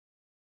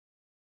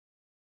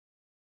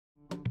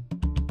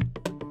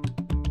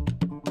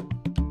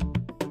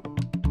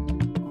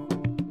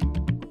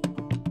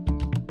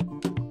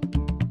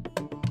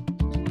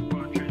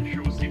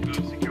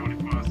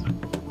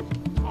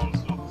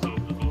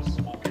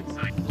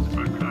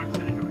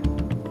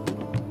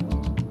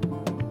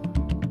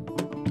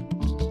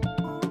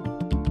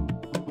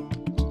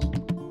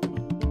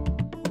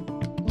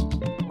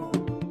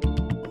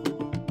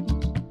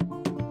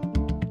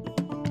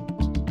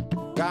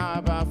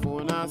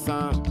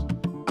sa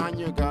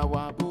anyuga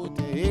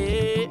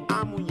wabute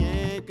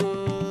amunyega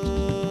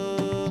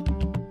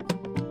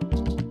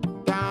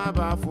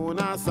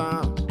tabafuna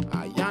sa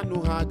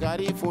ayanu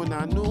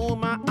Garifuna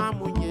numa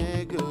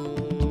amunyega.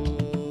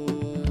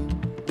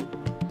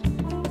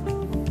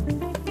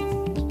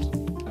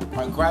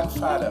 My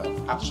grandfather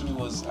actually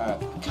was a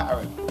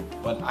Carib,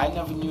 but I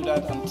never knew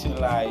that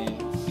until I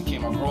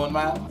became a grown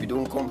man. We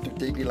don't come to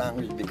take the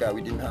language because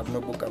we didn't have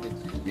no book of it.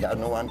 We had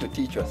no one to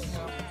teach us.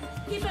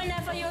 People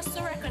never used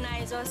to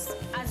recognize us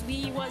as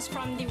we was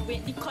from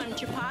the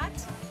country part.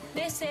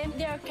 They say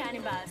they're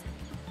cannibals.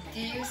 Do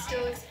you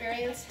still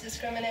experience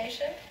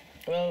discrimination?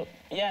 Well,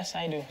 yes,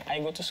 I do. I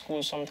go to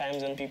school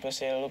sometimes and people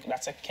say, look,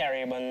 that's a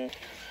Carib. And...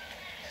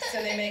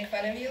 So they make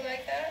fun of you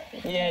like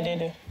that? Yeah, they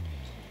do.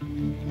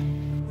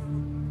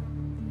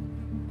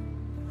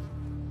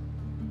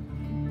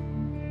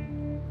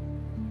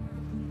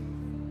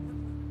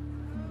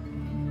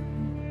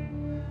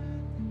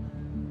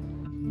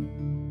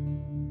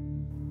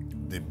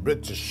 The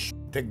British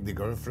take the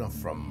Garifuna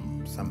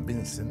from St.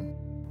 Vincent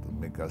to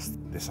make us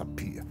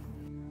disappear.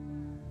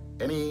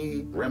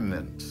 Any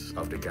remnants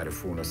of the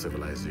Garifuna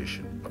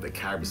civilization, of the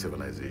Carib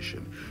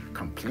civilization,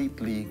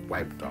 completely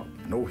wiped out.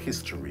 No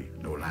history,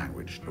 no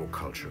language, no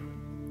culture,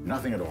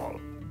 nothing at all.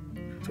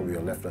 So we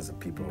are left as a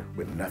people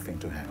with nothing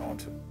to hang on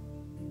to.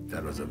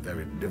 That was a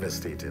very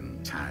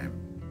devastating time.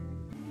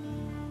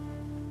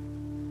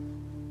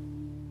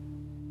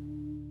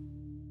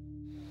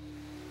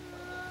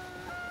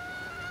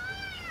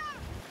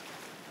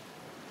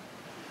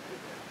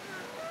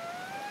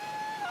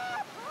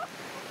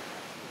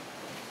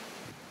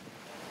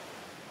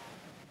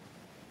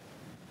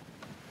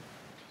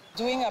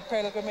 Doing a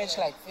pilgrimage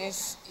like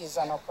this is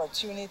an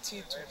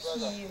opportunity to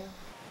heal,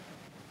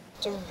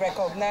 to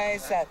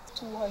recognize that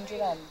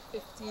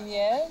 215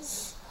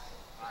 years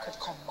could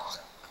come back.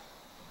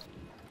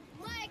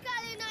 My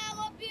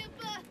Kalinago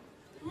people,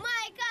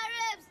 my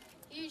Caribs,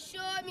 you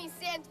show me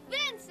St.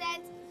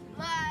 Vincent,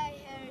 my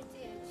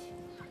heritage.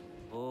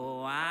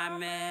 Oh,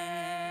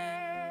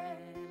 amen.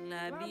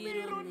 La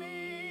birone,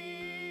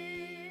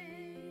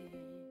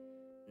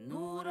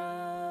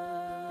 Nura.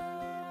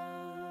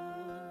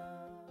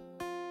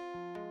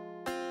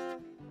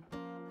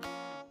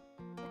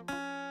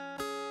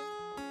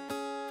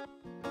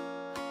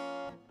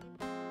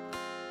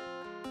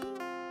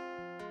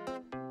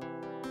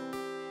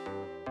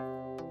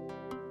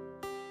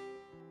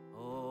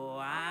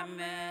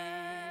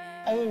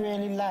 I would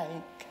really like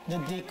the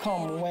day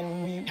come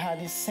when we had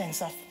this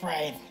sense of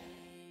pride.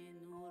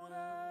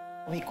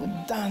 We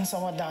could dance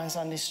our dance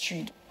on the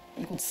street.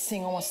 We could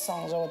sing our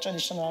songs, our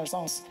traditional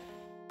songs.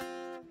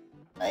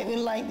 I would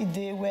like the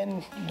day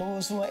when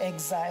those who are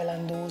exiled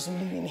and those who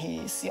live in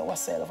here see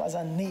ourselves as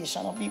a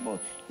nation of people,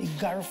 the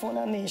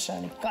Garifuna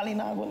nation, the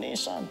Kalinago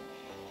nation,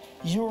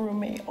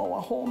 Yurumein,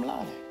 our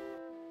homeland.